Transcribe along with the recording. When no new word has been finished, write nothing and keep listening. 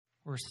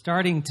We're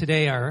starting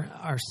today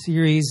our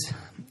series,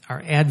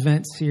 our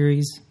Advent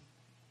series,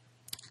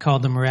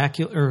 called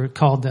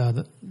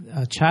the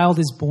Child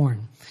is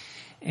Born,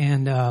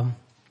 and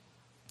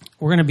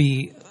we're going to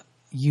be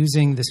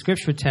using the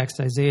scripture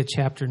text, Isaiah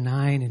chapter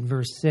 9 and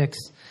verse 6,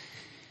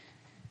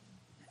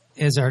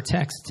 as our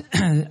text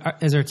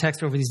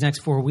over these next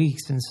 4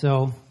 weeks. And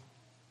so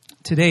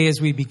today, as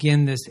we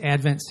begin this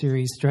Advent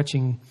series,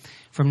 stretching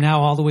from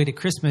now all the way to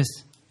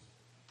Christmas,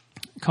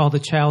 called The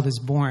Child is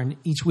Born,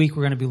 each week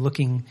we're going to be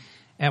looking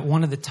at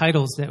one of the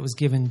titles that was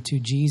given to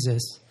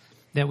Jesus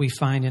that we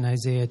find in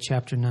Isaiah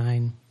chapter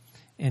 9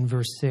 and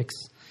verse 6.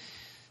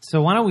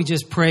 So why don't we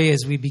just pray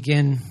as we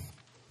begin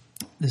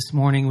this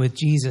morning with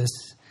Jesus.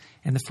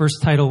 And the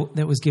first title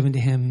that was given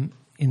to him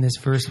in this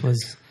verse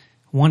was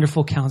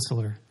Wonderful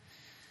Counselor.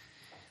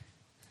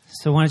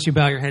 So why don't you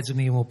bow your heads with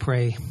me and we'll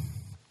pray.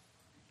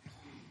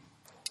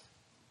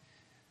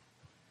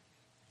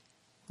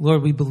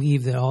 Lord, we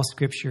believe that all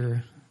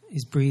Scripture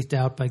is breathed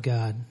out by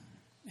God,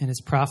 and it's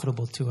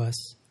profitable to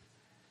us.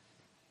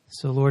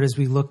 So, Lord, as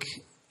we look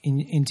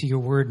into your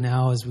word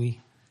now, as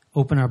we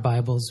open our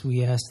Bibles,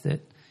 we ask that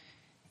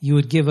you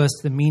would give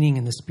us the meaning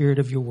and the spirit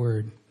of your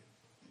word.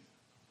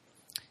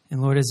 And,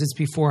 Lord, as it's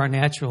before our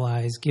natural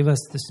eyes, give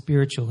us the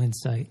spiritual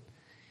insight.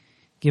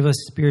 Give us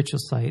spiritual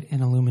sight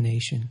and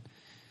illumination.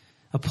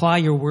 Apply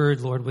your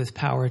word, Lord, with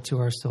power to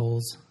our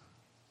souls.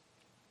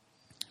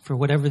 For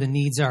whatever the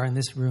needs are in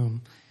this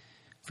room,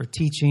 for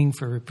teaching,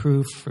 for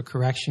reproof, for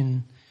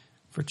correction,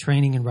 for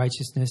training in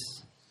righteousness,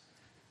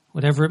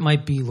 whatever it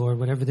might be, Lord,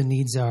 whatever the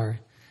needs are,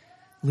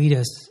 lead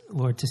us,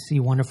 Lord, to see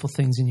wonderful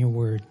things in your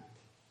word.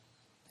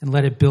 And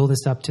let it build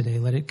us up today.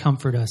 Let it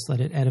comfort us. Let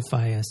it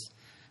edify us.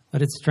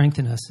 Let it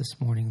strengthen us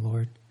this morning,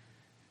 Lord.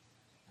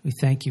 We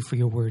thank you for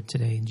your word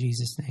today. In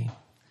Jesus' name,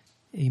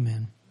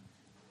 amen.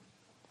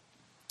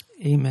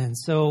 Amen.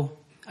 So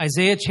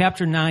Isaiah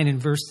chapter 9 and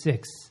verse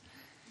 6.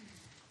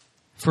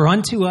 For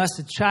unto us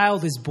a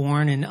child is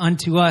born, and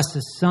unto us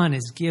a son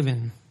is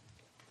given,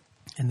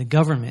 and the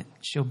government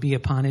shall be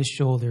upon his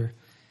shoulder,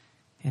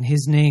 and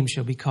his name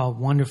shall be called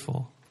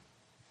Wonderful,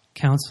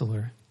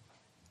 Counselor,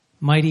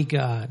 Mighty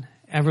God,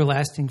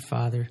 Everlasting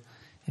Father,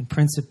 and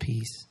Prince of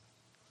Peace.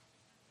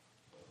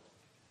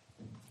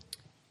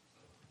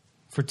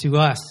 For to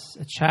us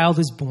a child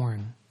is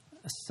born,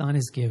 a son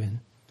is given,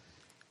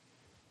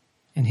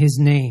 and his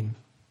name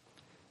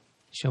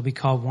shall be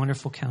called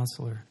Wonderful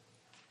Counselor.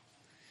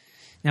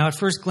 Now, at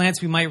first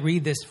glance, we might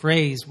read this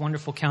phrase,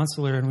 Wonderful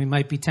Counselor, and we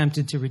might be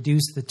tempted to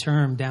reduce the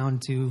term down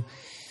to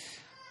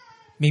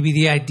maybe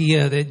the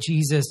idea that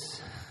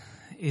Jesus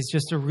is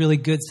just a really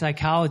good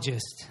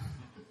psychologist,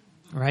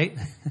 right?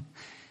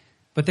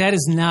 But that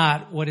is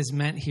not what is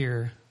meant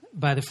here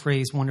by the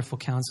phrase Wonderful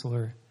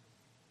Counselor.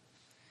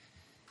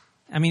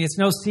 I mean, it's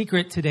no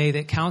secret today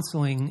that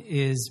counseling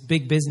is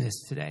big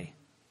business today.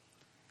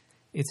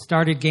 It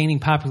started gaining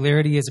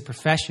popularity as a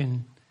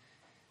profession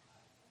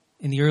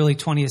in the early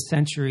 20th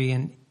century,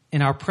 and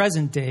in our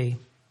present day,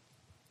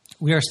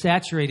 we are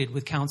saturated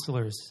with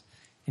counselors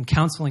and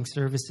counseling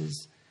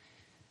services.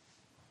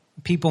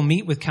 People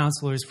meet with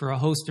counselors for a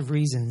host of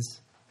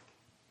reasons,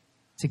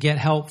 to get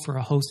help for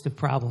a host of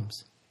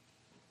problems.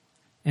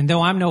 And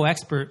though I'm no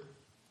expert,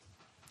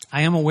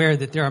 I am aware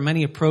that there are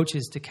many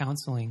approaches to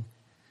counseling.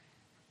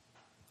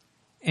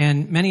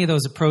 And many of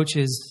those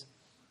approaches,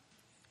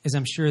 as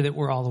I'm sure that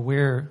we're all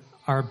aware,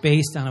 are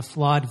based on a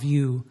flawed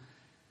view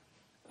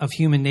of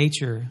human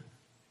nature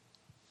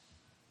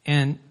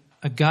and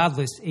a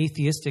godless,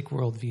 atheistic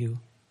worldview.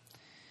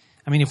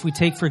 I mean, if we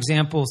take, for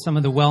example, some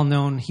of the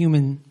well-known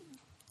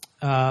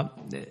some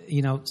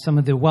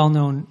of the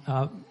well-known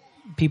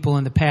people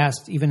in the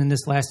past, even in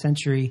this last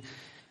century,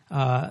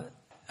 a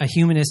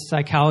humanist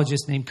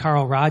psychologist named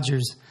Carl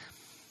Rogers,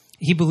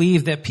 he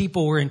believed that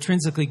people were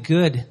intrinsically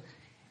good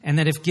and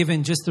that if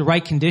given just the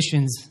right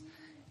conditions,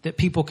 that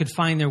people could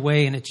find their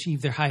way and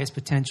achieve their highest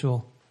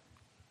potential.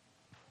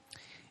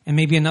 And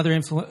maybe another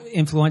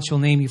influential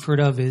name you've heard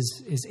of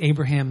is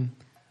Abraham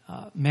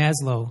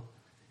Maslow,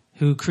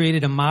 who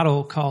created a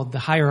model called the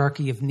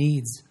hierarchy of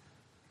needs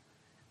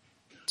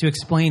to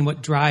explain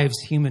what drives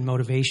human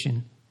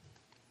motivation.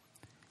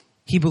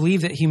 He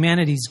believed that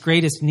humanity's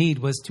greatest need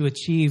was to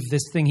achieve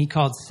this thing he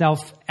called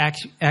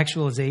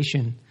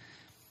self-actualization.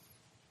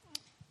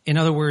 In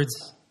other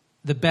words,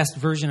 the best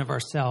version of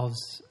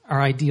ourselves, our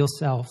ideal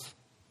self.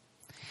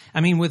 I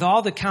mean, with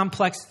all the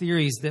complex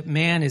theories that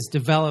man has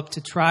developed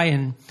to try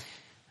and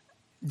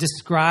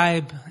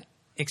describe,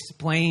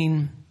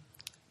 explain,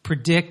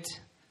 predict,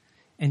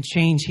 and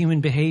change human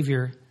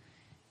behavior,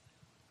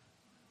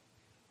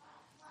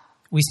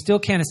 we still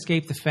can't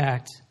escape the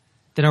fact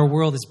that our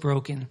world is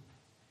broken.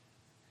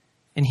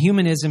 And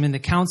humanism and the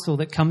counsel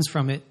that comes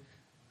from it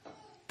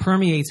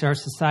permeates our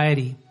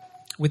society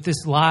with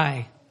this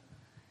lie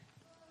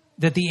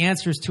that the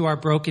answers to our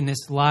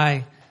brokenness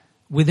lie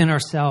within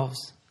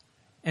ourselves.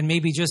 And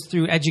maybe just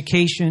through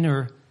education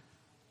or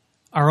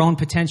our own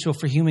potential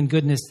for human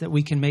goodness that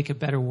we can make a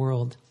better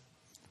world.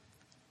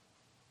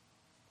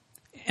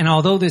 And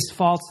although this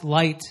false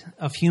light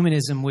of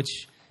humanism,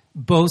 which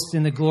boasts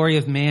in the glory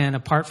of man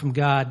apart from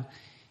God,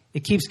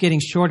 it keeps getting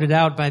shorted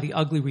out by the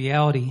ugly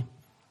reality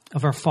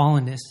of our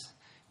fallenness,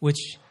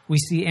 which we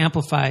see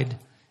amplified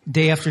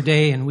day after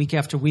day and week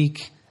after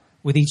week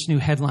with each new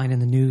headline in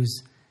the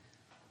news.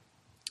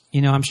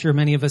 You know, I'm sure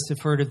many of us have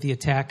heard of the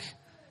attack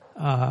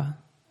on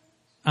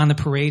the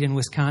parade in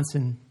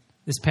Wisconsin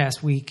this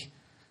past week,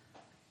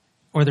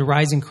 or the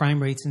rising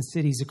crime rates in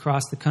cities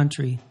across the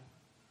country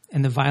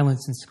and the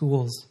violence in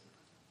schools.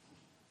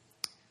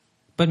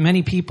 But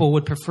many people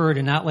would prefer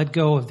to not let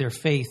go of their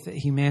faith that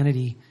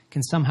humanity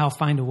can somehow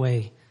find a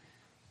way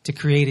to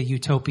create a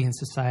utopian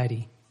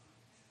society.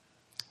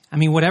 I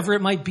mean, whatever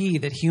it might be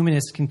that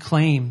humanists can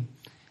claim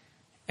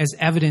as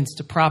evidence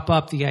to prop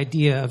up the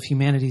idea of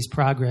humanity's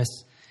progress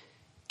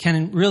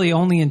can really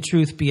only in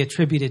truth be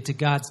attributed to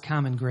God's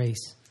common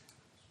grace,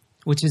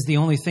 which is the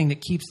only thing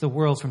that keeps the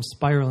world from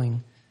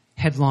spiraling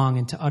headlong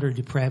into utter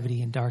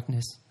depravity and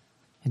darkness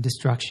and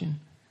destruction.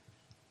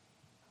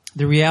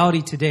 The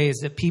reality today is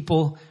that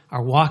people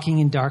are walking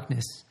in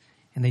darkness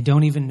and they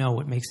don't even know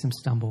what makes them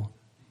stumble.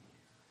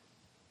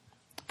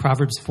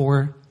 Proverbs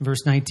 4,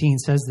 verse 19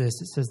 says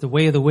this. It says, "The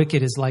way of the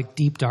wicked is like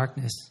deep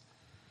darkness,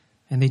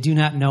 and they do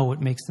not know what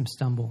makes them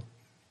stumble."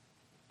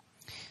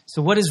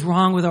 So what is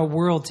wrong with our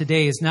world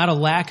today is not a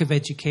lack of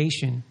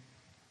education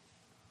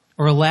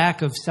or a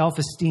lack of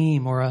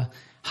self-esteem or a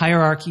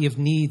hierarchy of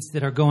needs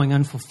that are going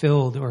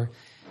unfulfilled or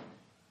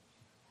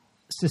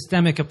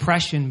systemic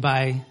oppression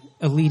by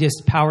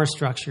elitist power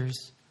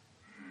structures.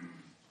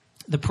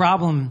 The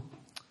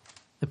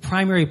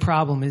primary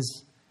problem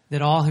is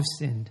that all have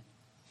sinned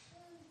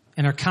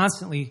and are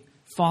constantly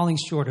falling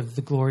short of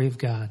the glory of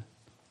God.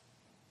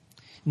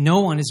 No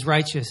one is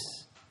righteous,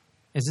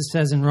 as it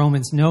says in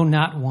Romans, no,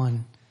 not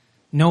one.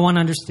 No one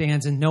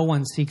understands and no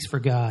one seeks for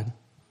God.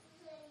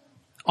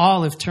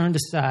 All have turned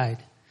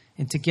aside,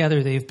 and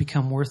together they have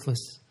become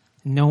worthless.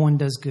 No one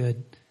does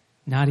good,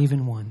 not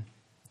even one.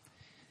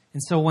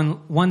 And so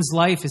when one's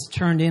life is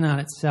turned in on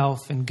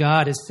itself and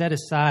God is set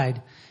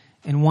aside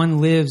and one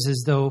lives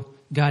as though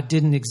God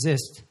didn't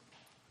exist,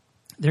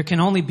 there can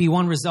only be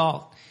one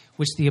result,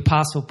 which the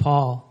Apostle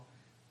Paul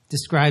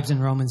describes in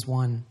Romans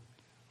 1.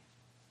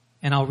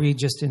 And I'll read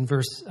just in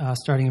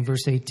starting in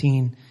verse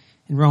 18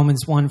 in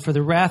Romans 1. "For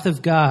the wrath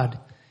of God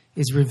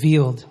is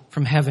revealed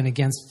from heaven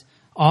against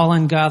all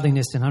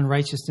ungodliness and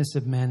unrighteousness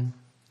of men,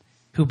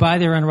 who by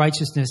their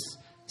unrighteousness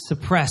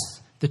suppress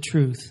the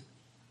truth.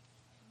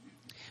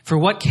 For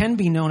what can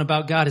be known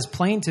about God is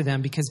plain to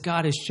them, because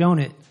God has shown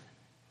it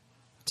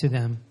to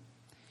them.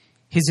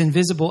 His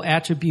invisible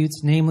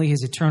attributes, namely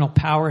his eternal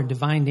power and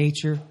divine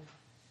nature,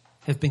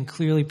 have been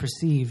clearly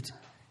perceived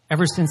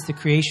ever since the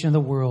creation of the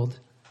world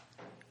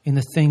in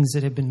the things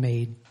that have been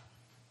made.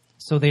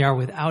 So they are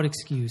without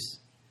excuse.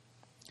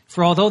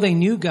 For although they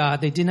knew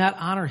God, they did not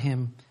honor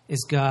him as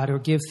God or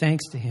give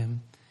thanks to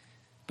him,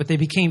 but they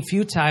became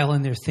futile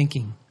in their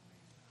thinking,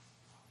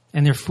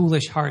 and their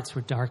foolish hearts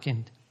were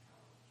darkened."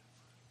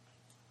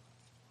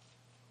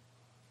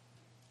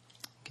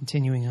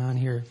 Continuing on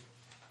here.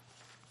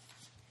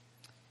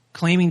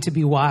 "Claiming to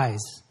be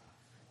wise,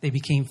 they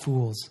became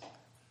fools,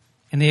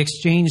 and they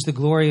exchanged the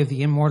glory of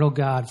the immortal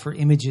God for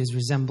images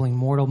resembling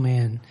mortal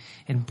man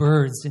and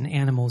birds and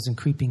animals and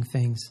creeping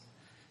things.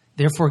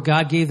 Therefore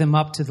God gave them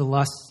up to the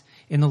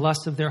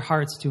lust of their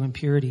hearts to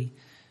impurity,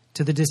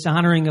 to the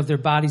dishonoring of their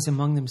bodies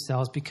among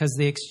themselves, because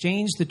they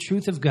exchanged the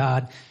truth of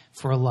God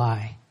for a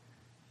lie,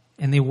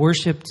 and they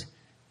worshipped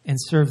and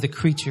served the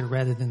creature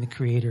rather than the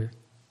Creator,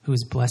 who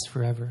is blessed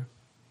forever.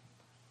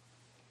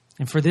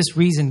 And for this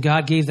reason,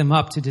 God gave them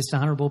up to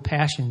dishonorable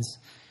passions.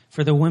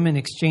 For the women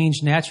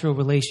exchanged natural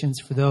relations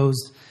for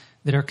those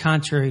that are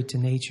contrary to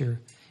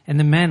nature. And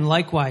the men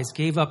likewise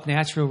gave up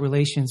natural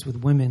relations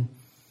with women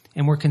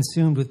and were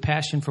consumed with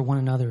passion for one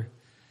another,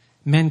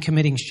 men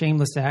committing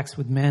shameless acts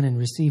with men and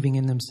receiving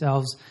in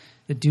themselves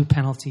the due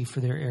penalty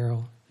for their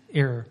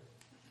error.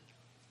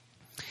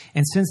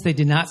 And since they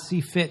did not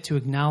see fit to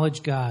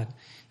acknowledge God,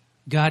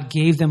 God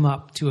gave them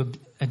up to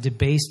a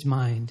debased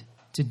mind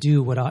to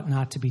do what ought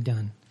not to be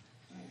done.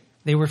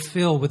 They were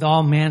filled with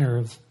all manner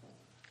of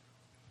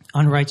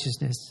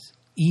unrighteousness,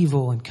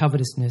 evil and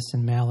covetousness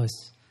and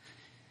malice.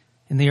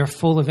 And they are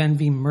full of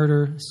envy,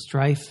 murder,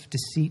 strife,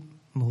 deceit,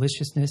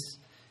 maliciousness.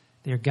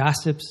 They are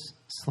gossips,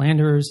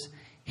 slanderers,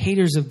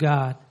 haters of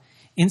God,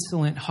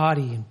 insolent,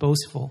 haughty, and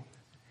boastful,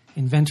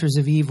 inventors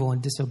of evil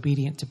and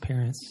disobedient to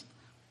parents,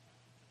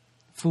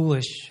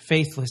 foolish,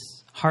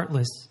 faithless,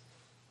 heartless,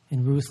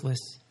 and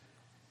ruthless.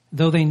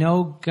 Though they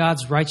know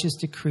God's righteous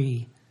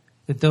decree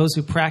that those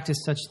who practice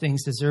such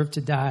things deserve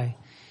to die,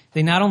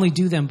 they not only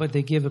do them, but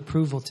they give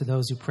approval to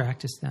those who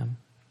practice them."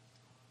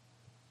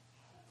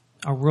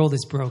 Our world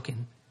is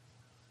broken.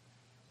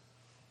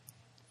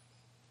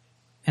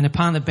 And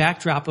upon the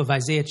backdrop of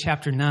Isaiah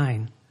chapter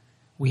 9,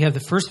 we have the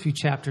first few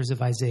chapters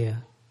of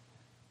Isaiah.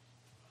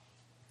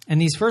 And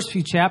these first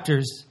few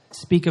chapters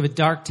speak of a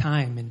dark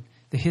time in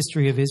the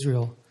history of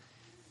Israel,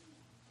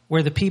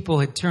 where the people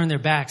had turned their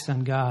backs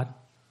on God,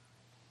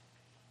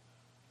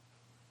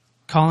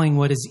 calling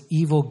what is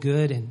evil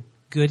good and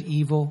good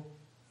evil,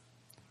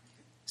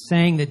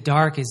 saying that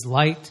dark is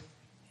light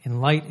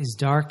and light is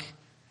dark,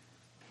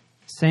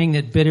 saying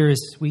that bitter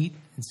is sweet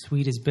and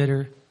sweet is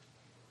bitter.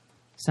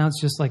 Sounds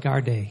just like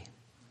our day.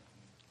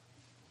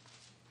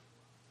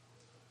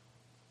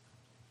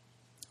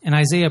 And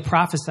Isaiah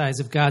prophesies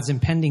of God's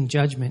impending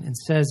judgment and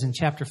says in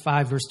chapter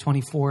 5, verse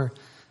 24,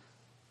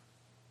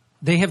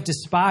 "They have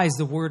despised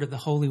the word of the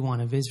Holy One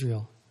of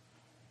Israel.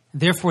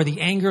 Therefore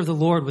the anger of the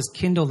Lord was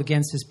kindled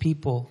against his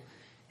people,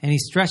 and he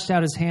stretched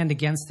out his hand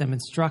against them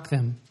and struck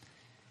them.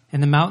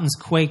 And the mountains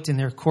quaked, and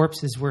their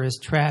corpses were as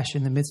trash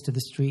in the midst of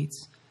the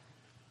streets.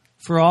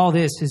 For all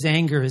this, his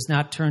anger is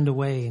not turned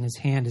away, and his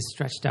hand is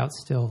stretched out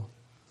still.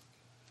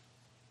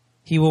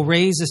 He will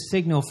raise a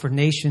signal for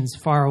nations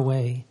far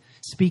away,"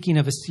 speaking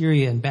of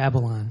Assyria and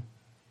Babylon.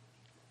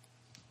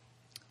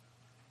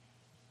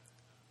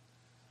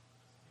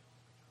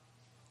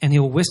 "And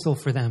he'll whistle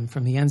for them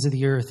from the ends of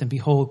the earth, and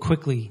behold,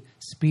 quickly,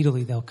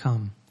 speedily they'll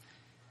come.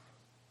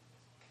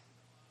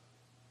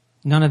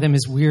 None of them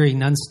is weary,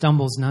 none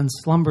stumbles, none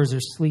slumbers or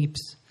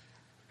sleeps.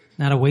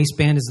 Not a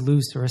waistband is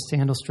loose or a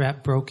sandal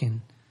strap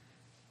broken.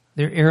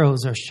 Their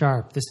arrows are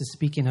sharp." This is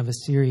speaking of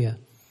Assyria.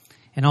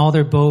 "And all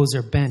their bows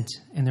are bent,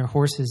 and their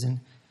horses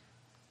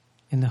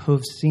and the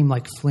hooves seem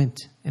like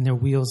flint, and their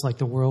wheels like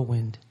the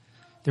whirlwind.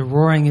 Their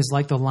roaring is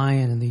like the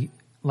lion, and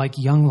like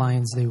young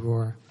lions they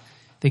roar.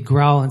 They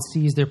growl and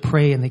seize their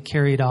prey, and they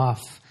carry it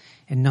off,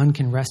 and none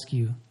can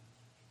rescue.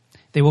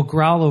 They will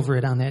growl over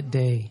it on that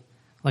day,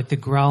 like the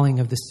growling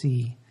of the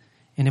sea.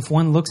 And if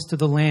one looks to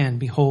the land,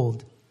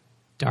 behold,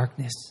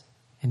 darkness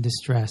and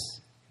distress,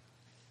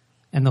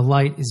 and the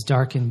light is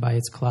darkened by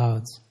its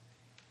clouds."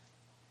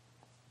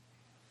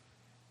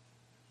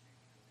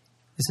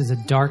 This is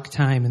a dark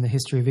time in the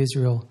history of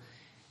Israel.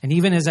 And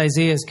even as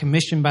Isaiah is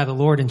commissioned by the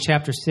Lord in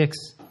chapter 6,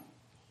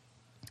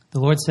 the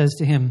Lord says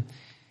to him,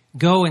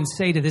 "Go and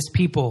say to this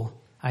people,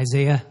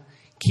 Isaiah,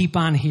 keep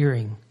on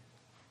hearing,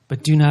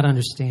 but do not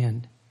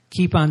understand.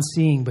 Keep on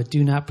seeing, but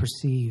do not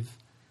perceive.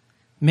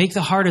 Make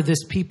the heart of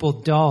this people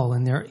dull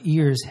and their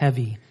ears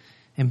heavy,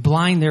 and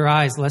blind their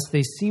eyes, lest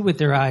they see with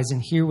their eyes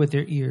and hear with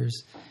their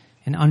ears,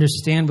 and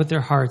understand with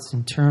their hearts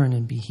and turn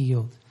and be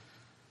healed."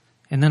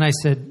 And then I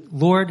said,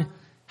 "Lord,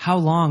 how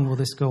long will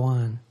this go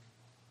on?"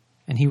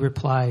 And he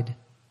replied,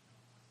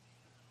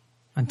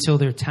 "Until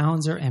their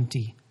towns are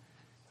empty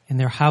and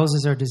their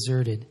houses are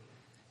deserted,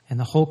 and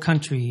the whole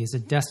country is a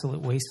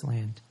desolate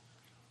wasteland.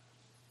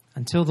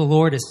 Until the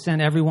Lord has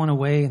sent everyone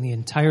away and the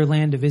entire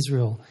land of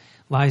Israel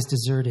lies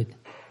deserted.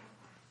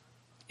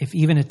 If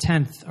even a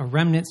tenth, a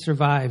remnant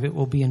survive, it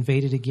will be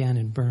invaded again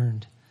and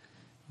burned.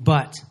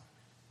 But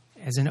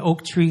as an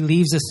oak tree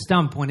leaves a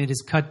stump when it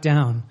is cut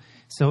down,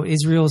 so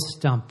Israel's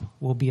stump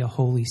will be a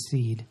holy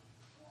seed."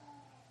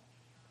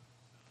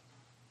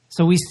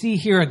 So we see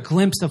here a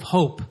glimpse of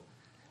hope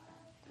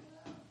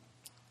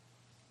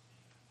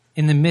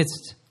in the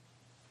midst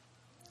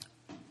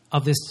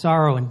of this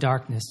sorrow and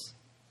darkness.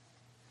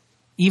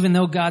 Even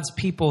though God's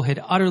people had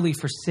utterly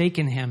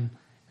forsaken him,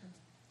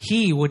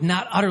 he would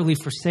not utterly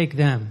forsake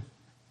them.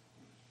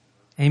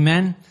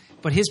 Amen?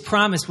 But his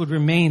promise would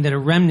remain that a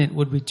remnant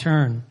would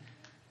return.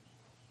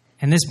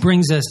 And this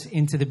brings us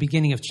into the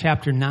beginning of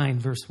chapter 9,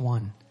 verse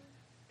 1.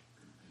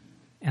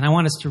 And I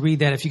want us to read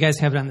that. If you guys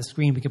have it on the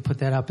screen, we can put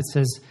that up. It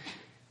says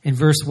in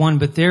verse 1,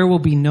 "But there will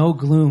be no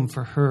gloom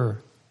for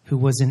her who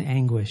was in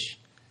anguish.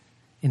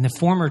 In the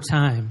former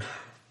time,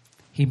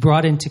 he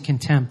brought into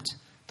contempt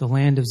the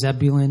land of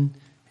Zebulun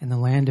and the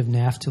land of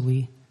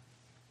Naphtali.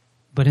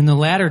 But in the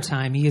latter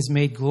time, he has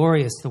made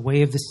glorious the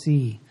way of the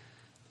sea,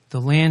 the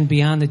land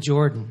beyond the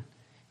Jordan,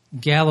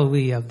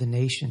 Galilee of the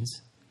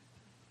nations.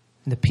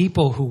 And the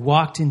people who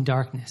walked in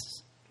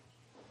darkness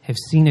have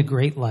seen a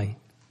great light.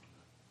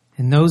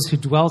 And those who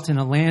dwelt in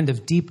a land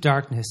of deep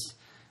darkness,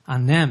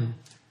 on them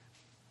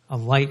a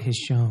light has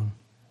shone.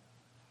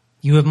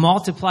 You have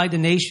multiplied the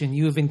nation,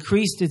 you have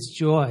increased its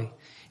joy,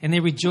 and they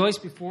rejoice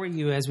before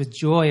you as with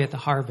joy at the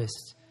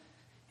harvest.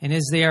 And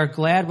as they are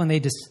glad when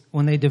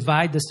they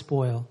divide the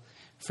spoil,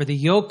 for the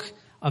yoke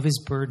of his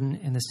burden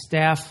and the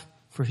staff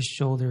for his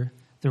shoulder,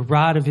 the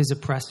rod of his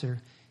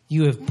oppressor,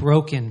 you have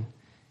broken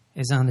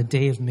as on the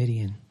day of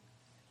Midian.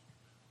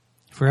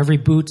 For every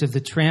boot of the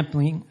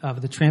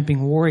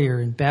tramping warrior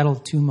in battle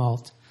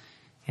tumult,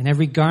 and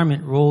every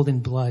garment rolled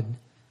in blood,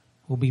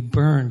 will be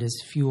burned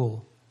as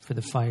fuel for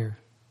the fire.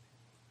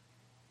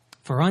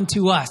 For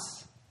unto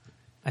us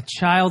a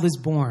child is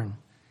born,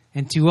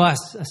 and to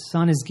us a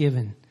son is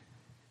given,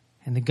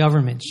 and the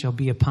government shall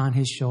be upon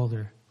his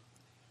shoulder,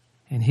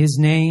 and his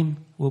name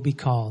will be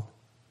called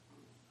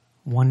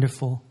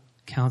Wonderful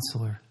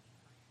Counselor,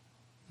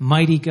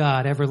 Mighty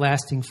God,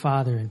 Everlasting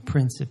Father, and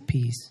Prince of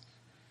Peace.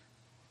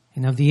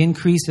 And of the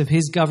increase of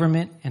his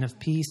government and of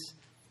peace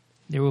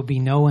there will be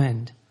no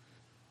end,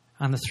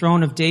 on the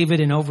throne of David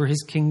and over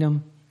his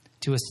kingdom,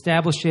 to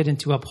establish it and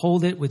to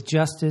uphold it with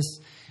justice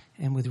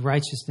and with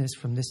righteousness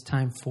from this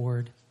time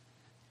forward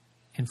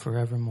and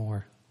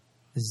forevermore.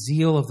 The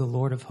zeal of the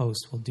Lord of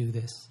hosts will do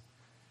this.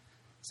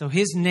 So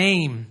his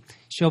name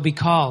shall be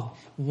called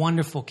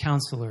Wonderful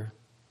Counselor.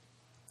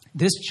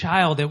 This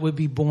child that would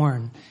be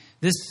born,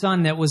 This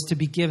son that was to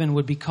be given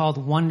would be called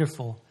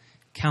Wonderful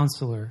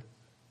Counselor.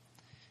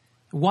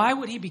 Why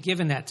would he be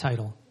given that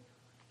title?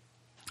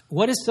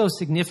 What is so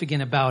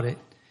significant about it?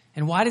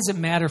 And why does it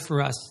matter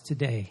for us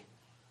today?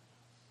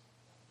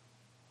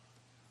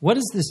 What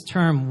does this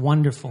term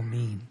wonderful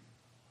mean?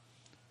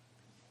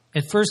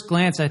 At first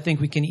glance, I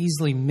think we can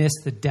easily miss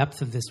the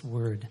depth of this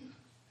word.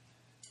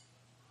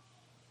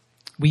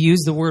 We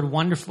use the word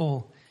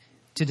wonderful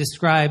to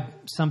describe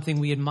something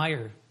we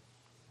admire,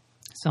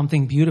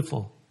 something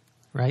beautiful,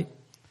 right?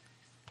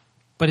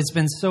 But it's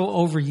been so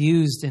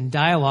overused in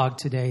dialogue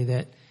today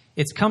that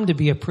it's come to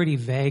be a pretty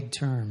vague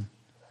term.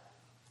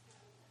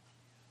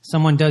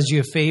 Someone does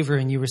you a favor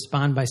and you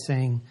respond by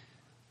saying,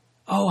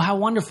 "Oh, how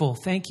wonderful.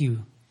 Thank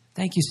you.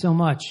 Thank you so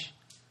much."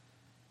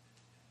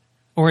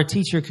 Or a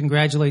teacher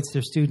congratulates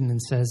their student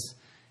and says,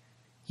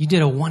 "You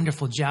did a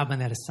wonderful job on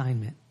that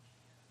assignment."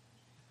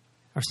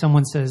 Or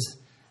someone says,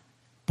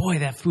 "Boy,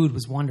 that food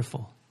was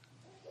wonderful."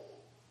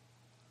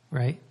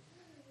 Right?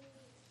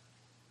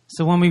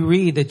 So when we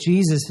read that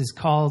Jesus is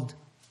called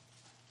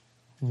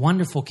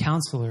Wonderful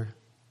Counselor,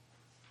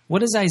 what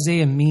does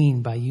Isaiah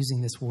mean by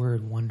using this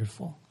word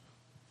wonderful?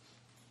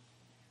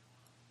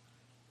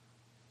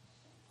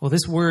 Well,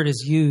 this word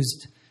is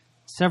used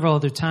several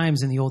other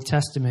times in the Old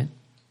Testament,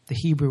 the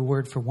Hebrew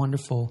word for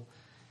wonderful.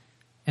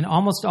 And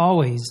almost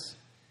always,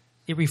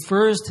 it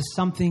refers to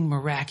something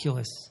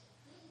miraculous,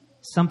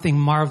 something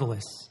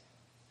marvelous.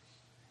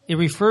 It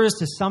refers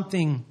to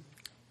something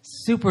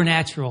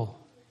supernatural,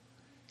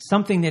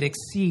 something that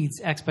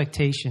exceeds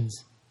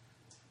expectations.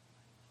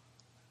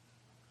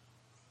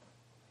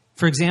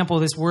 For example,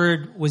 this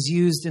word was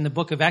used in the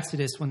book of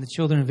Exodus when the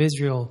children of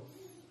Israel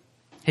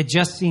had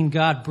just seen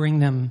God bring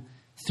them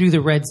through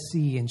the Red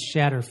Sea and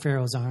shatter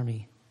Pharaoh's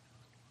army.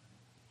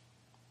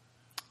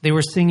 They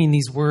were singing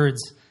these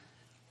words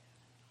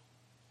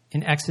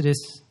in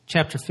Exodus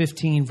chapter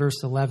 15,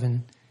 verse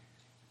 11.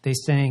 They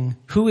sang,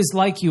 "Who is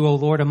like you, O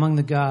Lord, among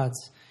the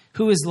gods?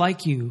 Who is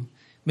like you,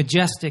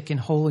 majestic in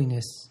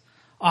holiness,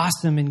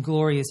 awesome in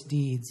glorious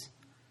deeds,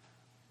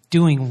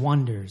 doing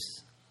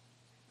wonders?"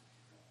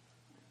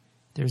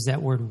 There's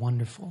that word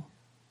wonderful.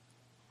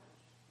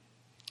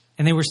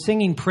 And they were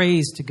singing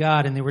praise to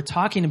God, and they were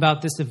talking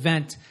about this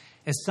event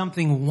as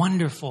something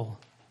wonderful,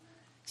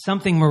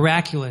 something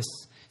miraculous,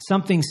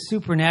 something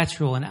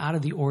supernatural and out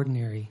of the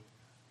ordinary.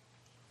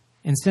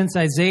 And since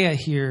Isaiah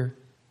here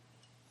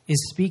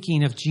is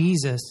speaking of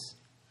Jesus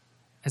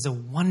as a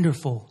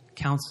wonderful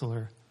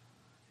counselor,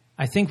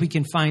 I think we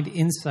can find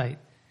insight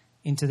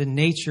into the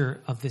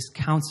nature of this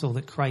counsel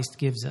that Christ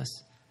gives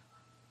us.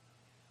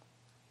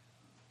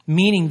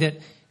 Meaning that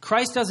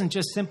Christ doesn't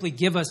just simply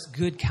give us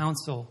good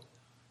counsel,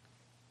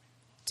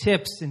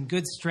 tips and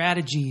good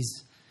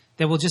strategies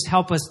that will just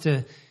help us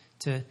to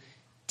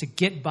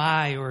get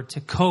by or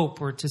to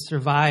cope or to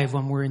survive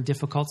when we're in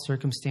difficult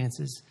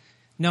circumstances.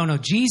 No,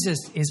 Jesus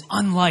is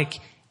unlike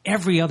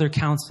every other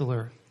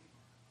counselor.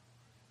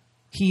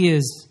 He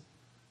is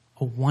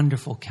a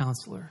wonderful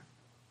counselor.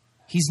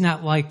 He's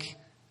not like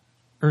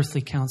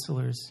earthly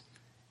counselors.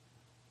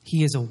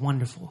 He is a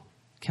wonderful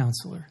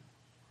counselor.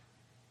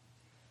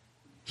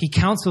 He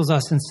counsels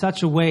us in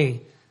such a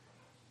way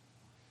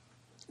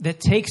that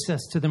takes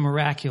us to the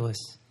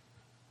miraculous.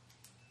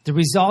 The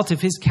result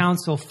of his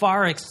counsel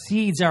far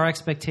exceeds our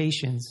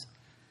expectations.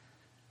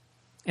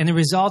 And the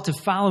result of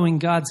following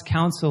God's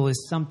counsel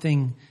is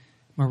something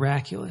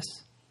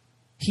miraculous.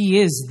 He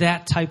is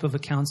that type of a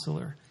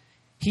counselor.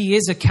 He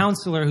is a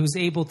counselor who's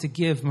able to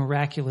give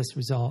miraculous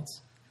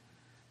results.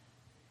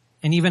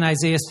 And even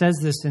Isaiah says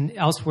this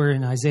elsewhere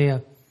in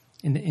Isaiah,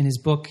 in his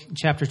book,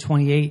 chapter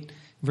 28,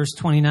 verse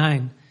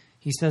 29.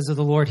 He says of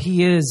the Lord,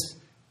 "He is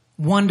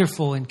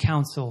wonderful in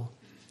counsel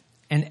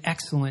and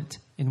excellent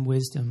in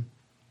wisdom."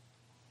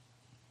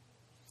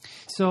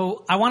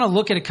 So I want to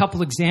look at a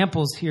couple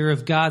examples here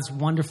of God's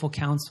wonderful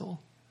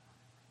counsel.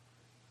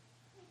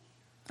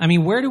 I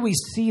mean, where do we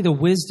see the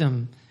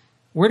wisdom?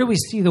 Where do we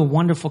see the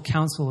wonderful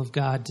counsel of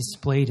God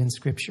displayed in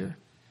Scripture?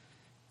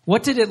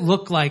 What did it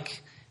look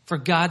like for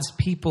God's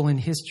people in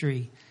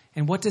history?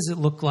 And what does it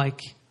look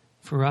like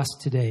for us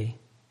today?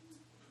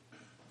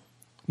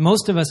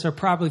 Most of us are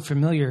probably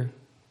familiar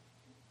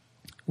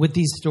with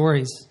these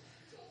stories.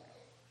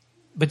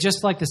 But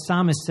just like the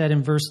psalmist said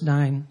in verse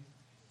 9,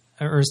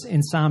 or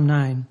in Psalm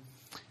 9,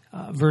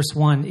 verse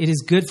 1, it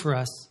is good for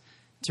us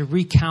to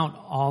recount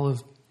all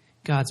of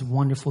God's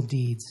wonderful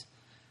deeds.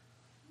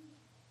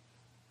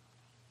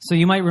 So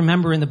you might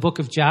remember in the book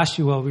of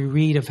Joshua, we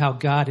read of how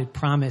God had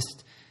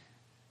promised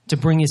to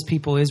bring his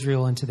people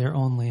Israel into their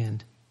own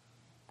land,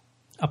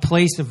 a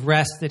place of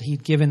rest that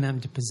he'd given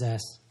them to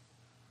possess.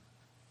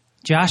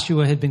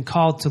 Joshua had been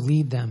called to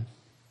lead them.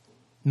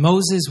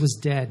 Moses was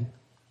dead,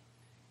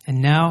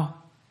 and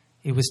now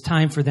it was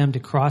time for them to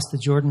cross the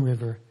Jordan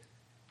River.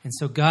 And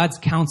so God's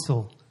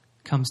counsel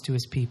comes to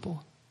his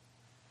people.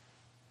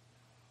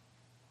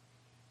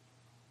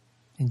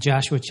 In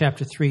Joshua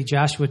chapter 3,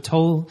 Joshua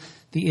told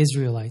the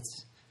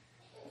Israelites,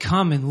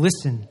 "Come and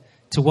listen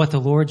to what the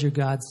Lord your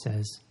God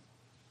says.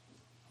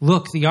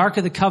 Look, the ark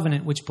of the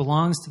covenant, which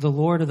belongs to the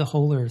Lord of the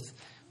whole earth,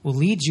 will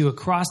lead you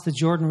across the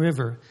Jordan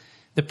River.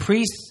 The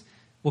priests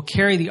will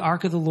carry the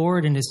ark of the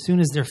Lord, and as soon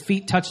as their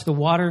feet touch the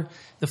water,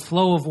 the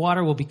flow of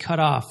water will be cut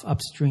off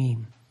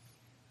upstream,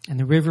 and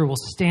the river will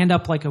stand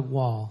up like a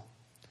wall.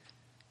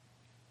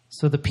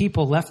 So the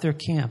people left their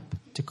camp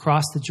to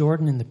cross the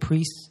Jordan, and the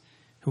priests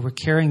who were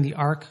carrying the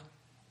ark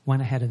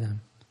went ahead of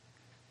them.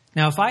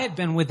 Now, if I had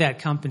been with that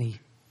company,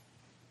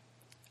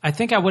 I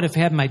think I would have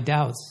had my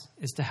doubts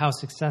as to how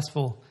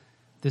successful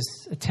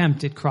this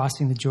attempt at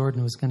crossing the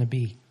Jordan was going to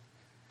be.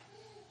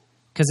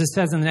 Because it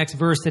says in the next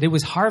verse that it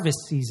was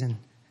harvest season,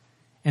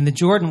 and the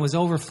Jordan was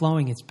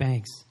overflowing its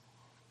banks.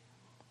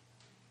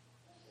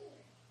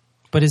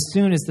 But as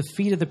soon as the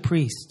feet of the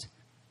priest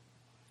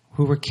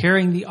who were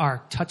carrying the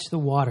ark touched the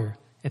water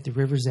at the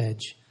river's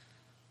edge,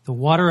 the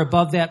water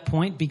above that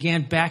point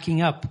began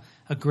backing up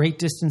a great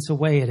distance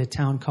away at a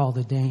town called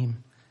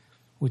Adam,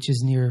 which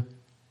is near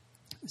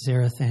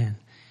Zarethan.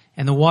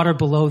 And the water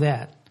below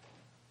that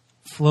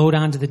flowed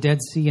onto the Dead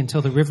Sea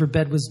until the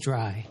riverbed was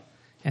dry.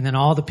 And then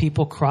all the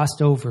people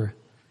crossed over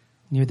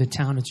near the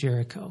town of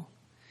Jericho.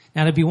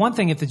 Now, it'd be one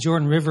thing if the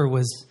Jordan River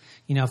was,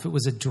 if it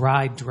was a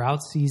dry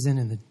drought season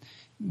and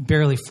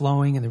barely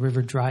flowing and the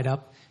river dried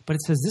up. But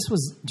it says this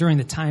was during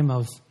the time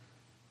of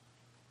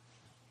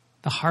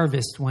the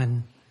harvest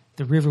when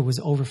the river was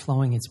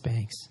overflowing its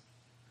banks.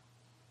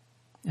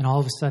 And all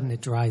of a sudden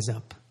it dries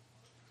up.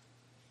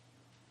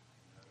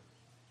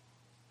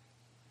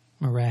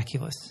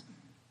 Miraculous.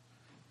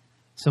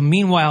 So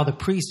meanwhile, the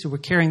priests who were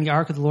carrying the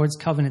ark of the Lord's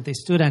covenant, they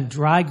stood on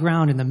dry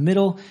ground in the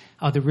middle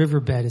of the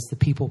riverbed as the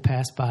people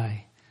passed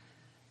by.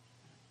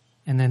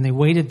 And then they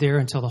waited there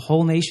until the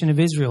whole nation of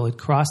Israel had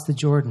crossed the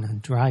Jordan on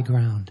dry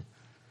ground.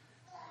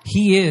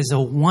 He is a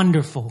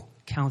wonderful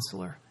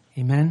counselor.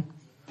 Amen.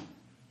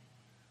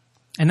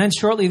 And then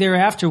shortly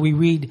thereafter, we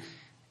read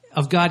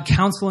of God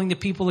counseling the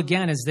people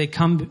again as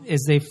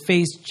they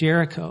faced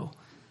Jericho.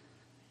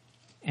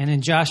 And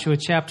in Joshua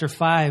chapter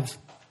 5,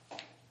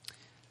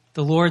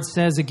 the Lord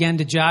says again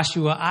to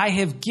Joshua, I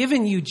have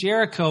given you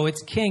Jericho,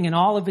 its king, and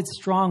all of its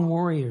strong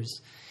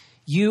warriors.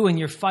 You and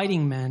your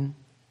fighting men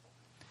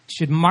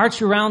should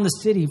march around the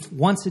city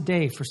once a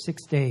day for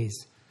 6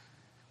 days.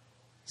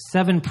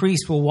 7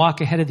 priests will walk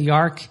ahead of the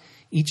ark,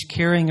 each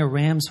carrying a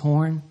ram's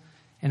horn.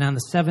 And on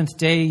the 7th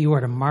day, you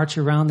are to march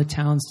around the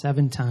town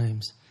 7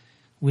 times,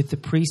 with the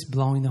priests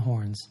blowing the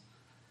horns.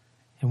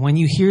 And when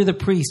you hear the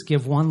priest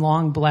give one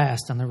long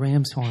blast on the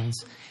ram's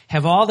horns,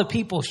 have all the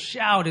people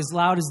shout as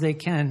loud as they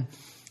can,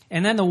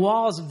 and then the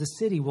walls of the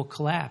city will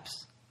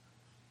collapse,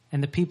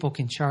 and the people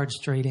can charge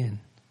straight in.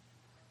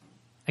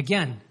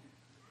 Again,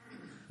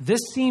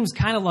 this seems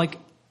kind of like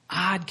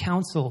odd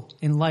counsel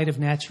in light of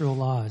natural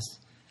laws.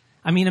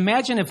 I mean,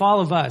 imagine if all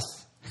of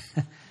us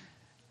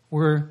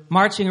were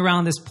marching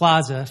around this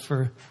plaza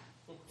for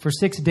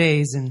 6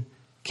 days, and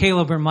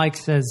Caleb or Mike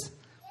says,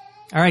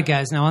 all right,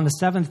 guys, now on the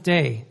 7th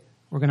day,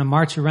 we're going to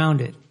march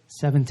around it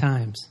 7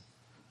 times.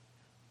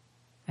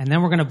 And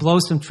then we're going to blow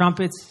some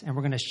trumpets, and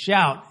we're going to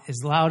shout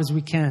as loud as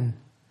we can.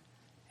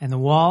 And the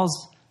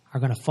walls are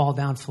going to fall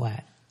down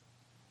flat.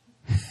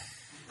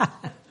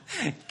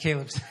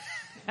 Caleb's.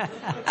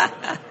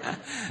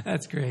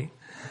 That's great.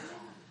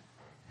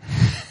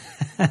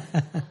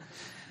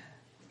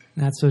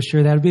 Not so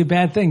sure that would be a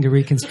bad thing to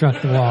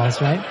reconstruct the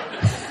walls, right?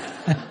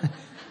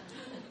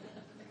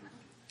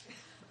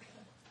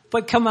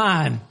 But come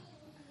on.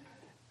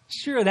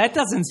 Sure, that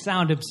doesn't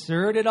sound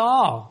absurd at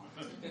all.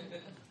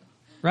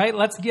 Right?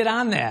 Let's get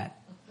on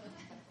that.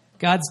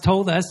 God's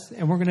told us,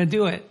 and we're going to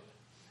do it.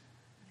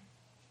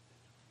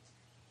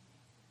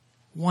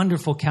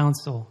 Wonderful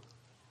counsel.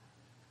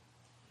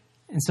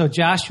 And so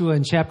Joshua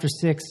in chapter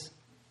 6,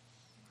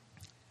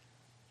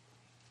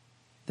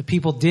 the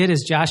people did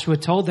as Joshua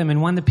told them.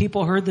 And when the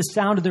people heard the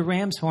sound of the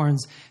ram's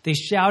horns, they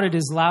shouted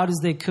as loud as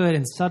they could.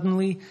 And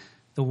suddenly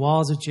the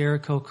walls of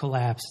Jericho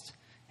collapsed.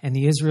 And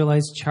the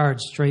Israelites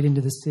charged straight into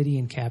the city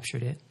and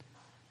captured it.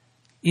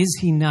 Is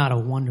he not a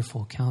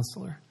wonderful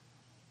counselor?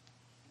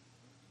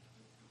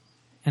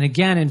 And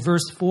again, in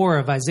verse 4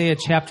 of Isaiah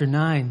chapter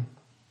 9,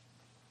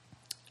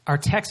 our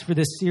text for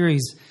this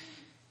series,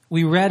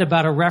 we read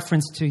about a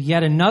reference to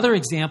yet another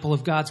example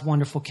of God's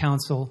wonderful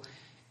counsel.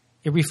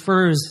 It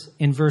refers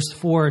in verse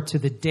 4 to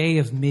the day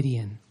of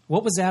Midian.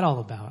 What was that all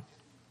about?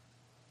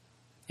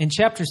 In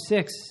chapter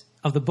 6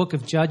 of the book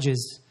of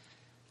Judges,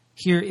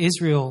 here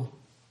Israel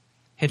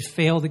had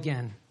failed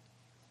again,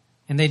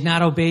 and they'd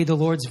not obeyed the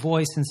Lord's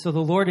voice, and so the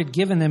Lord had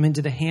given them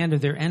into the hand of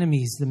their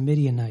enemies, the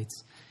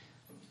Midianites.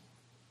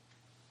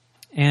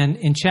 And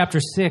in chapter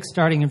 6,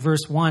 starting in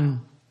verse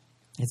 1,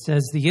 it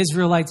says, the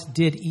Israelites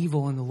did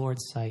evil in the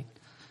Lord's sight.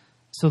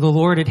 So the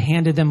Lord had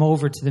handed them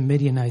over to the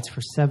Midianites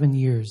for 7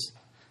 years.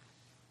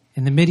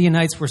 And the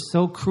Midianites were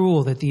so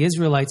cruel that the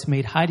Israelites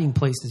made hiding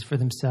places for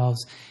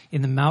themselves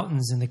in the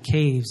mountains and the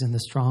caves and the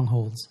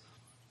strongholds.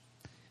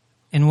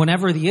 And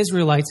whenever the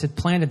Israelites had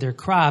planted their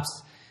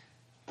crops,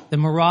 the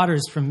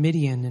marauders from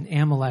Midian and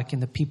Amalek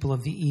and the people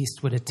of the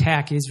east would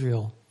attack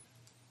Israel.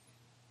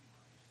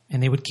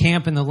 And they would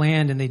camp in the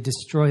land and they'd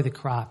destroy the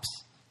crops.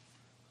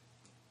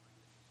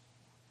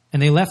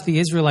 And they left the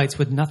Israelites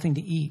with nothing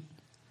to eat,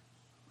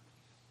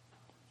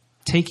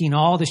 taking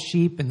all the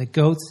sheep and the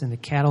goats and the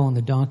cattle and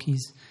the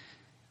donkeys.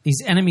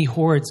 These enemy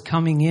hordes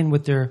coming in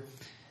with their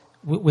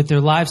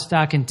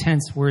livestock and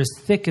tents were as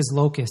thick as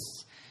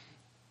locusts.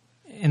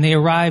 And they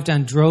arrived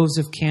on droves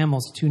of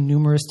camels too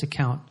numerous to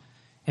count.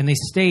 And they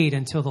stayed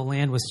until the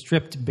land was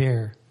stripped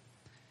bare.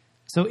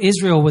 So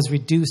Israel was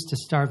reduced to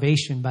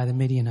starvation by the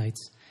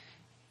Midianites.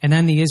 And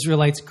then the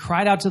Israelites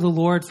cried out to the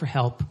Lord for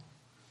help.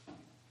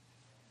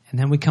 And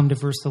then we come to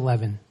verse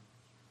 11.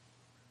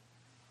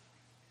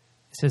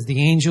 It says,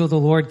 the angel of the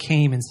Lord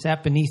came and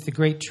sat beneath the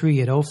great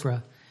tree at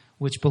Ophrah,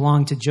 which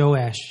belonged to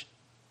Joash,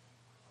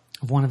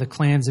 of one of the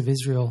clans of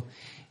Israel.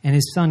 And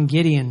his son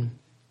Gideon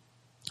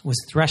was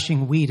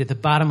threshing wheat at the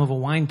bottom of a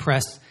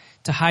winepress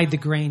to hide the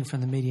grain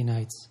from the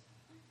Midianites.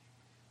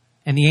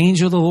 And the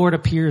angel of the Lord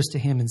appears to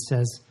him and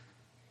says,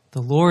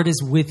 the Lord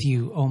is with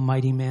you, O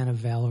mighty man of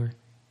valor.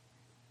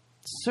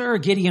 Sir,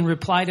 Gideon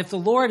replied, if the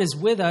Lord is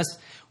with us,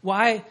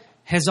 why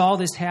has all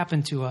this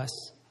happened to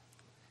us?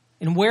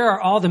 And where are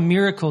all the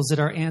miracles that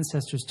our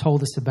ancestors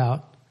told us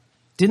about?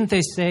 Didn't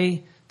they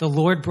say the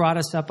Lord brought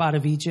us up out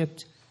of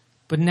Egypt?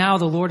 But now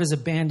the Lord has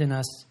abandoned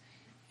us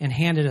and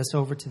handed us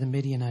over to the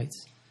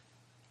Midianites.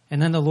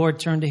 And then the Lord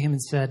turned to him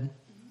and said,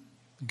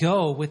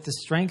 go with the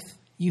strength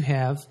you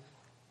have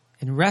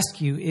and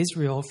rescue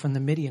Israel from the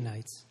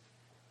Midianites.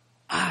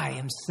 I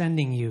am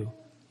sending you.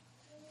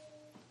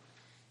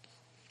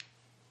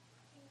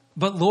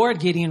 But Lord,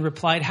 Gideon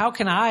replied, how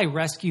can I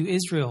rescue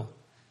Israel?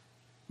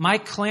 My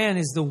clan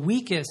is the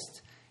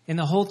weakest in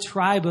the whole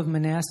tribe of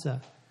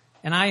Manasseh,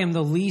 and I am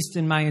the least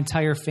in my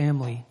entire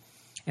family.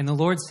 And the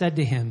Lord said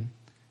to him,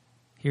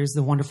 here's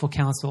the wonderful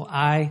counsel,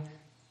 I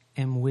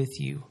am with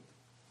you,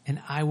 and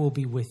I will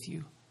be with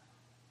you.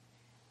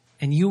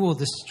 And you will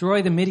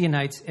destroy the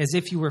Midianites as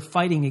if you were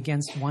fighting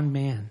against one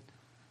man.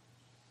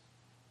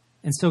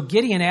 And so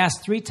Gideon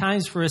asked 3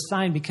 times for a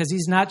sign because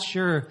he's not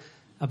sure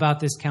about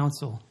this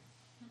counsel.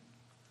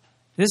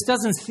 This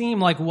doesn't seem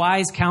like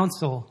wise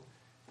counsel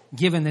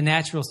given the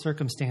natural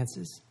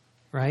circumstances,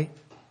 right?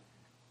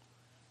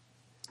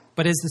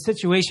 But as the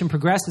situation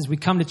progresses, we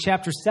come to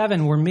chapter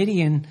 7 where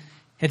Midian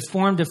had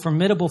formed a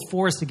formidable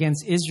force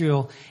against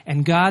Israel,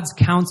 and God's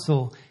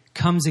counsel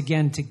comes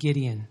again to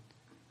Gideon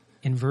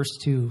in verse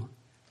 2.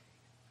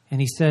 And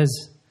he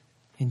says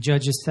in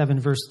Judges 7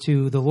 verse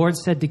 2, the Lord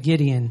said to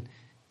Gideon,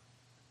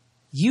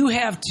 you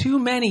have too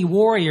many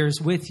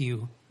warriors with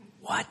you.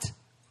 What?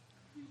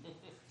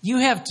 You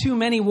have too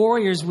many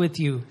warriors with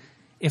you.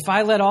 If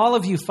I let all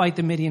of you fight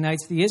the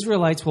Midianites, the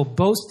Israelites will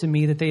boast to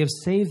me that they have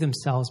saved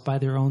themselves by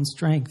their own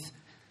strength.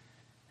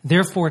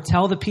 Therefore,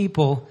 tell the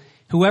people,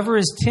 whoever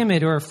is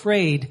timid or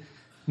afraid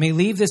may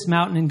leave this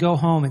mountain and go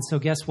home. And so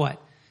guess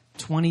what?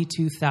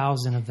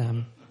 22,000 of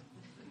them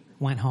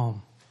went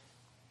home,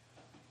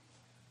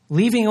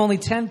 leaving only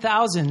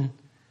 10,000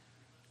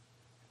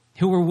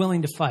 who were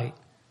willing to fight.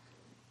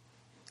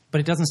 But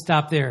it doesn't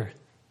stop there.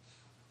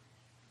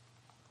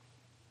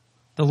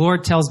 The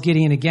Lord tells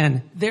Gideon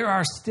again, there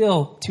are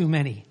still too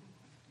many.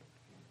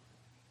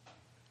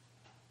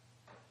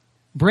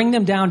 Bring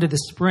them down to the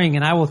spring,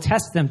 and I will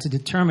test them to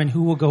determine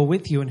who will go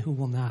with you and who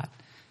will not.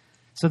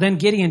 So then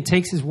Gideon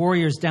takes his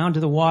warriors down to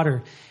the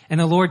water, and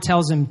the Lord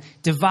tells him,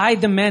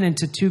 divide the men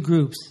into 2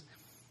 groups.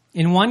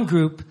 In one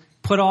group,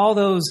 put all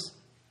those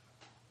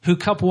who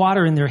cup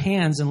water in their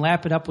hands and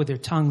lap it up with their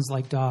tongues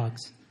like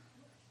dogs.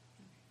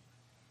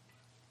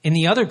 In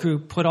the other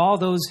group, put all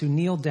those who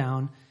kneel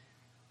down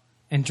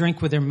and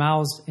drink with their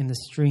mouths in the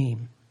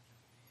stream.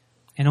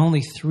 And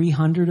only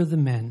 300 of the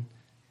men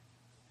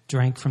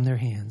drank from their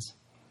hands.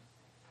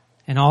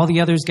 And all the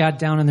others got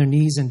down on their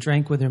knees and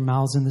drank with their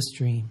mouths in the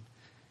stream.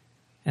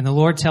 And the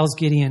Lord tells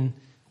Gideon,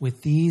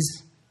 with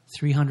these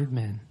 300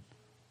 men,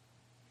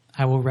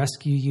 I will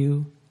rescue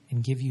you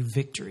and give you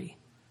victory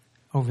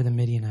over the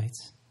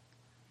Midianites.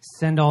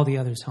 Send all the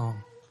others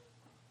home.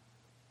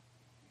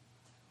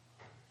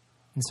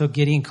 And so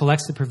Gideon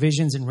collects the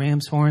provisions and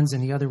ram's horns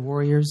and the other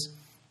warriors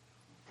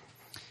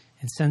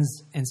and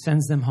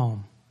sends them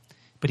home.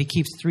 But he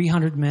keeps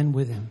 300 men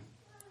with him.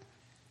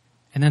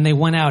 And then they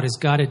went out as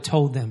God had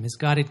told them, as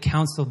God had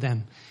counseled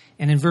them.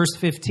 And in verse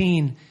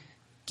 15,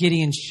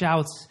 Gideon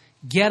shouts,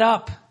 get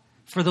up,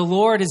 for the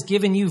Lord has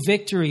given you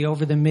victory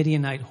over the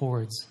Midianite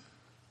hordes.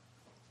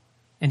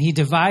 And he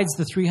divides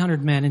the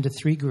 300 men into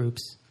 3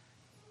 groups,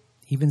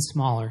 even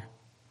smaller,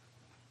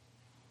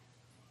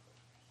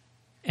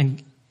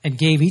 and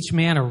gave each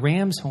man a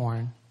ram's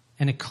horn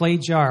and a clay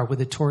jar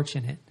with a torch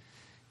in it.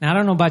 Now, I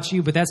don't know about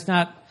you, but that's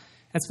not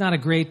a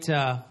great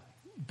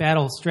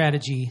battle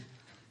strategy,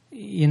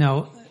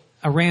 a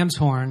ram's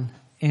horn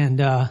and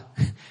a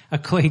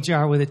clay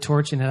jar with a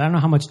torch in it. I don't know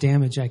how much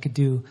damage I could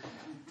do,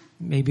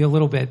 maybe a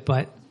little bit,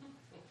 but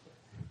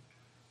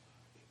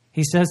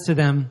he says to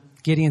them,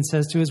 Gideon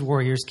says to his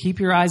warriors, keep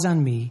your eyes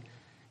on me,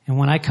 and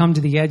when I come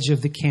to the edge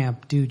of the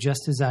camp, do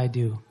just as I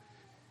do.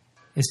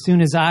 As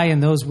soon as I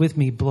and those with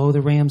me blow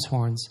the ram's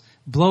horns,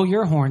 blow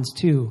your horns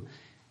too,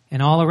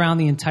 and all around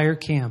the entire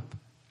camp,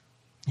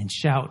 and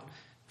shout,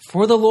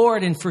 for the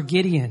Lord and for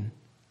Gideon.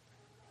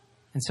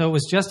 And so it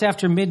was just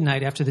after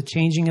midnight, after the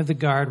changing of the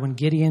guard, when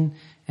Gideon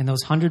and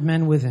those 100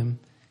 men with him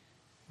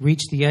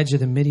reached the edge of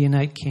the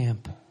Midianite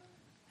camp.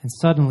 And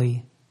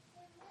suddenly,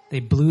 they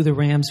blew the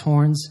ram's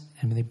horns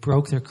and they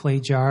broke their clay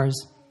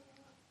jars.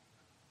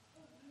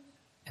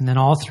 And then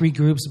all three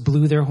groups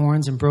blew their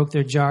horns and broke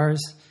their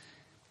jars.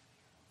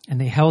 And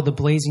they held the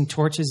blazing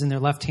torches in their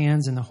left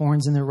hands and the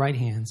horns in their right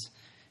hands.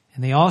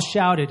 And they all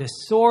shouted, "A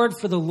sword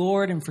for the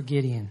Lord and for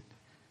Gideon."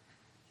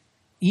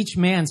 Each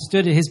man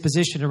stood at his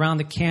position around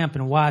the camp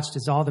and watched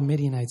as all the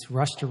Midianites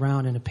rushed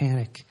around in a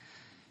panic,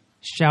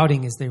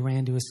 shouting as they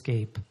ran to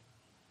escape.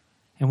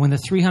 And when the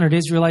 300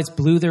 Israelites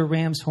blew their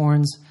ram's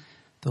horns,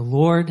 the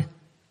Lord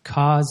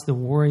caused the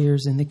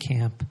warriors in the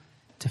camp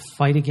to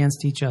fight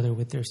against each other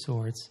with their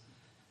swords.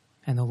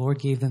 And the Lord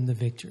gave them the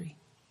victory.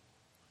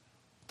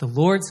 The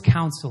Lord's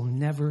counsel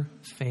never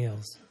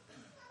fails.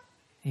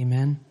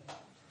 Amen.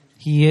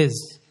 He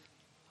is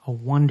a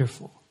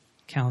wonderful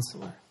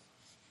counselor.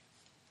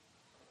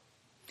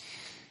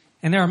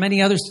 And there are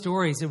many other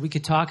stories that we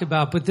could talk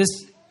about, but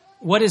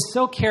what is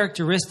so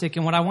characteristic,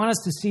 and what I want us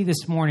to see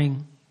this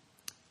morning,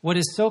 what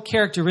is so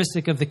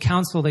characteristic of the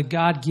counsel that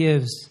God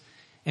gives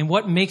and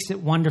what makes it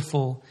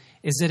wonderful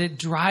is that it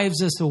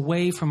drives us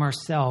away from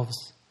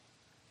ourselves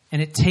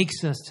and it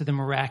takes us to the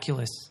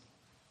miraculous.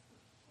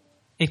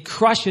 It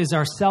crushes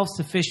our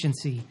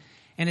self-sufficiency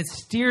and it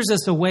steers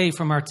us away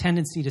from our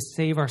tendency to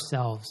save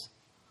ourselves.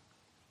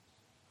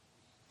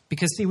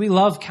 Because, see, we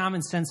love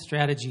common sense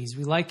strategies.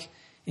 We like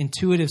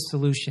intuitive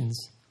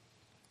solutions.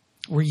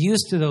 We're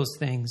used to those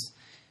things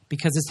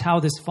because it's how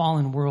this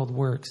fallen world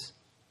works.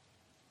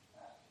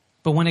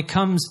 But when it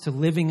comes to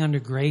living under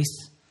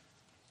grace,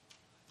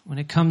 when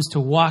it comes to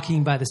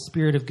walking by the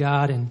Spirit of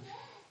God and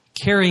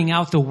carrying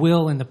out the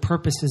will and the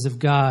purposes of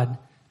God,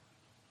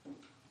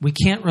 we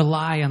can't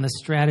rely on the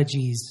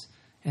strategies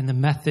and the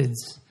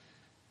methods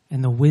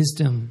and the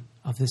wisdom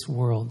of this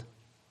world.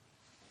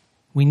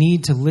 We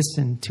need to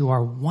listen to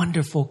our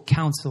wonderful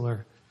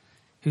counselor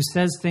who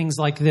says things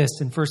like this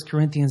in 1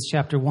 Corinthians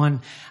chapter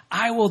 1,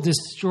 "I will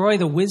destroy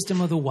the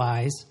wisdom of the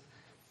wise,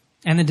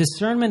 and the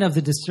discernment of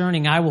the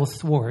discerning I will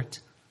thwart.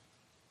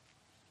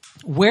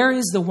 Where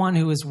is the one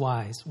who is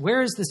wise?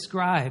 Where is the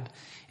scribe?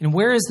 And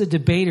where is the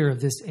debater of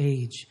this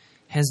age?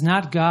 Has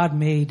not God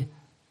made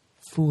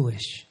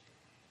foolish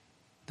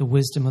the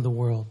wisdom of the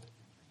world?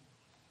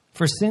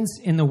 For since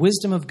in the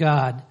wisdom of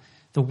God,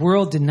 the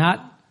world did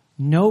not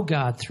know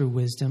God through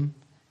wisdom,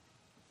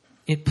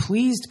 it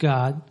pleased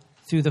God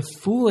through the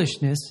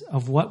foolishness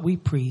of what we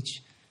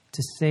preach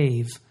to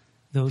save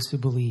those who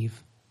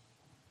believe.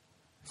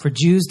 For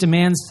Jews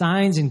demand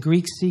signs and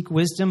Greeks seek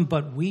wisdom,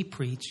 but we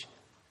preach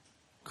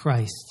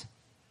Christ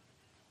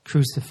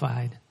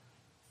crucified,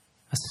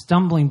 a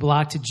stumbling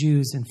block to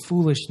Jews and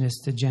foolishness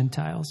to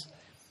Gentiles.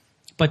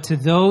 But to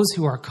those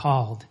who are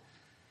called,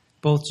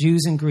 both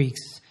Jews and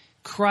Greeks,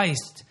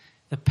 Christ,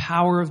 the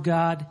power of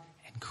God,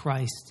 and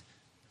Christ,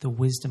 the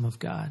wisdom of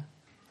God."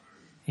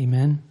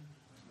 Amen.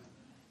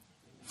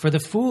 For the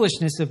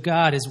foolishness of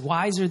God is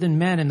wiser than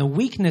men, and the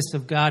weakness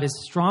of God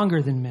is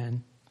stronger than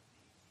men.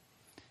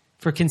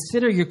 For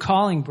consider your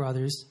calling,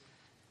 brothers.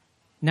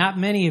 Not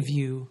many of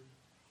you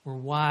were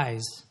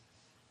wise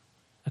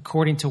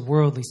according to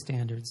worldly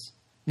standards.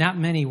 Not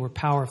many were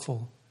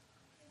powerful.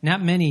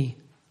 Not many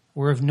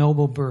were of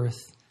noble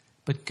birth.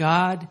 But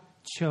God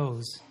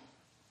chose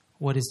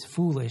what is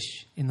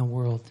foolish in the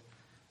world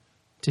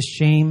to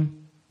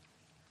shame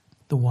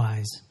the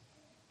wise.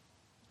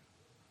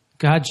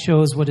 God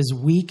chose what is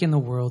weak in the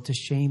world to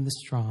shame the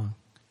strong.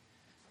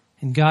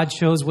 And God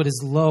chose what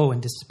is low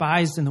and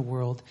despised in the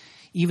world,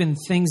 even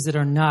things that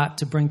are not,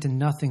 to bring to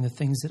nothing the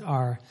things that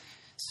are,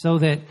 so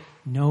that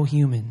no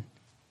human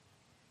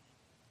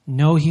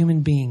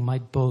being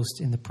might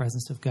boast in the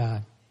presence of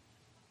God.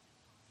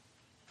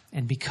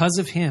 And because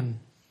of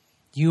him,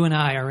 you and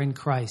I are in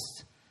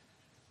Christ,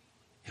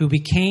 who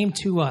became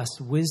to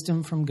us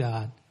wisdom from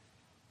God,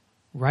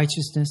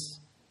 righteousness,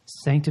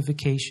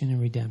 sanctification, and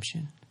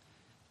redemption.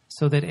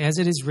 So that as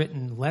it is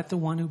written, let the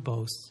one who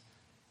boasts,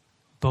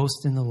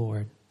 boast in the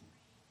Lord.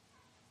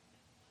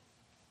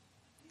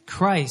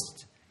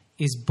 Christ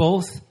is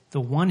both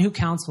the one who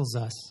counsels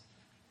us,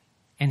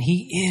 and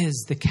he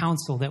is the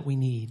counsel that we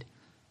need.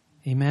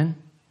 Amen?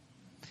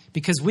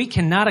 Because we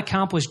cannot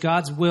accomplish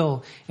God's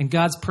will and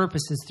God's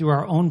purposes through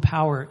our own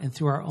power and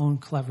through our own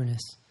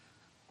cleverness.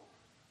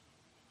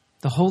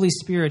 The Holy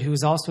Spirit, who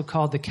is also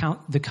called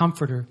the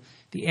Comforter,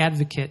 the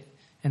Advocate,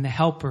 and the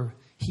Helper,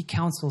 he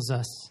counsels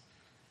us.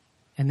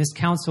 And this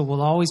counsel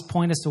will always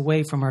point us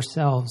away from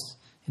ourselves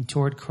and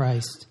toward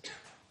Christ.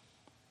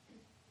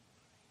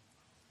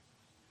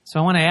 So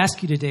I want to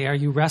ask you today, are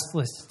you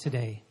restless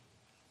today?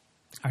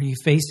 Are you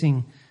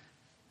facing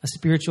a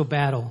spiritual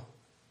battle?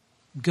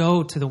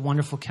 Go to the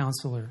wonderful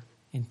counselor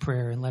in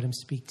prayer and let him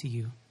speak to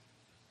you.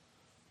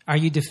 Are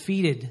you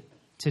defeated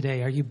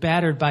today? Are you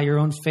battered by your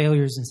own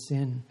failures and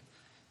sin?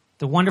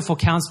 The wonderful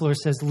counselor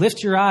says,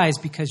 lift your eyes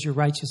because your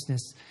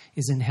righteousness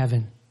is in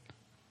heaven.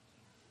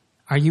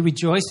 Are you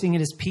rejoicing in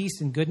his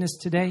peace and goodness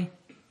today?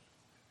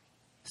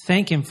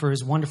 Thank him for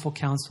his wonderful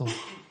counsel.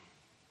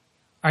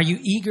 Are you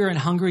eager and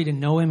hungry to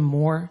know him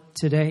more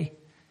today?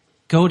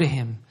 Go to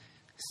him,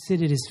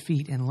 sit at his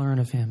feet, and learn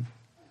of him.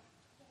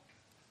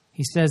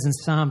 He says in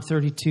Psalm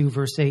 32,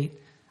 verse 8,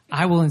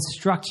 I will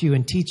instruct you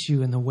and teach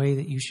you in the way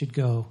that you should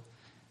go.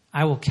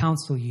 I will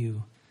counsel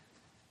you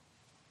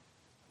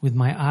with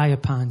my eye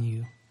upon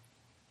you.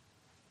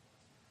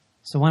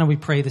 So why don't we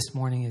pray this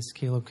morning as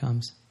Caleb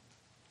comes?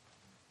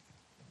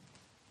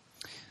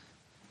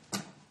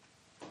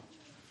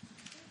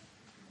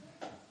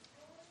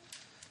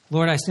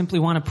 Lord, I simply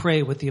want to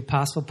pray what the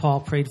Apostle Paul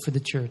prayed for the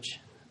church.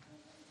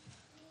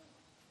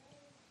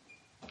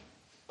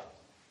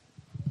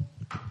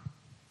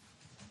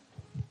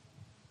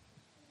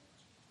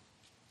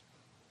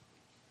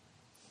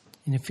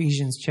 In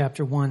Ephesians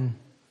chapter 1.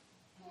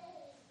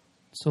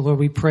 So, Lord,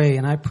 we pray,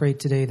 and I pray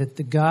today, that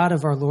the God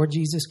of our Lord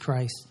Jesus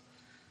Christ,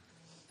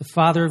 the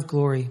Father of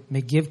glory, may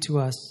give to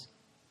us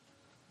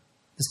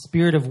the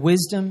spirit of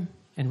wisdom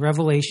and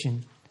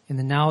revelation in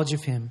the knowledge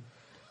of him,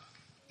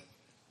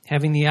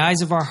 having the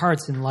eyes of our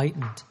hearts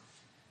enlightened,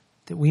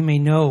 that we may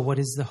know what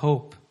is the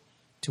hope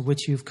to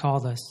which you have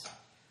called us,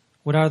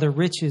 what are the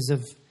riches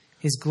of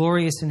his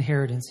glorious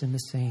inheritance in the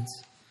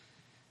saints,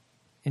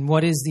 and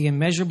what is the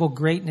immeasurable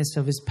greatness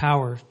of his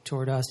power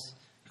toward us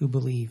who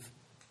believe,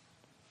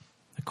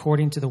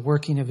 according to the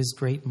working of his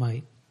great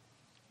might,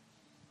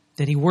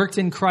 that he worked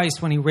in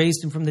Christ when he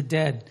raised him from the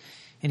dead,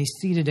 and he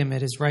seated him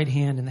at his right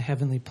hand in the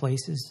heavenly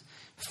places,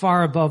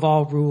 far above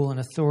all rule and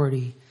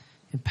authority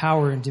and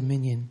power and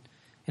dominion,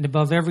 and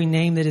above every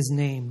name that is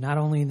named, not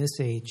only in this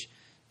age,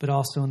 but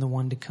also in the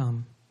one to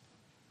come.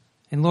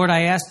 And Lord,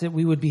 I ask that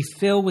we would be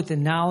filled with the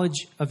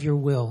knowledge of your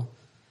will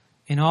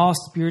in all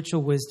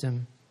spiritual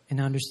wisdom and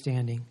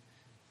understanding,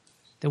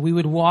 that we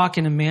would walk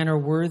in a manner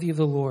worthy of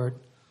the Lord,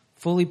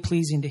 fully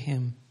pleasing to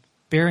him,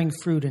 bearing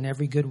fruit in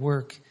every good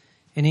work,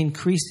 and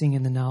increasing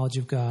in the knowledge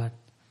of God,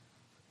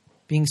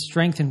 being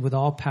strengthened with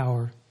all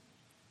power,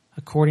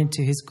 according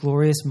to his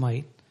glorious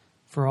might,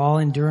 for all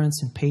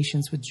endurance and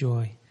patience with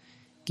joy,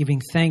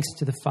 giving thanks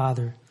to the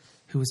Father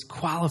who has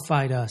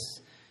qualified us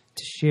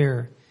to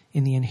share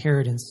in the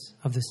inheritance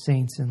of the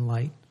saints in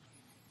light.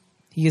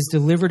 He has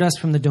delivered us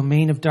from the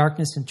domain of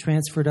darkness and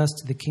transferred us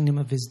to the kingdom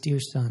of his dear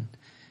Son,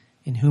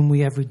 in whom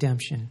we have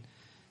redemption,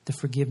 the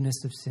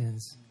forgiveness of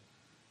sins.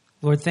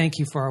 Lord, thank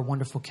you for our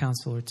wonderful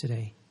counselor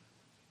today.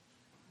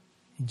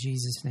 In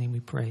Jesus' name we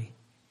pray.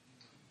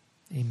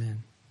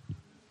 Amen.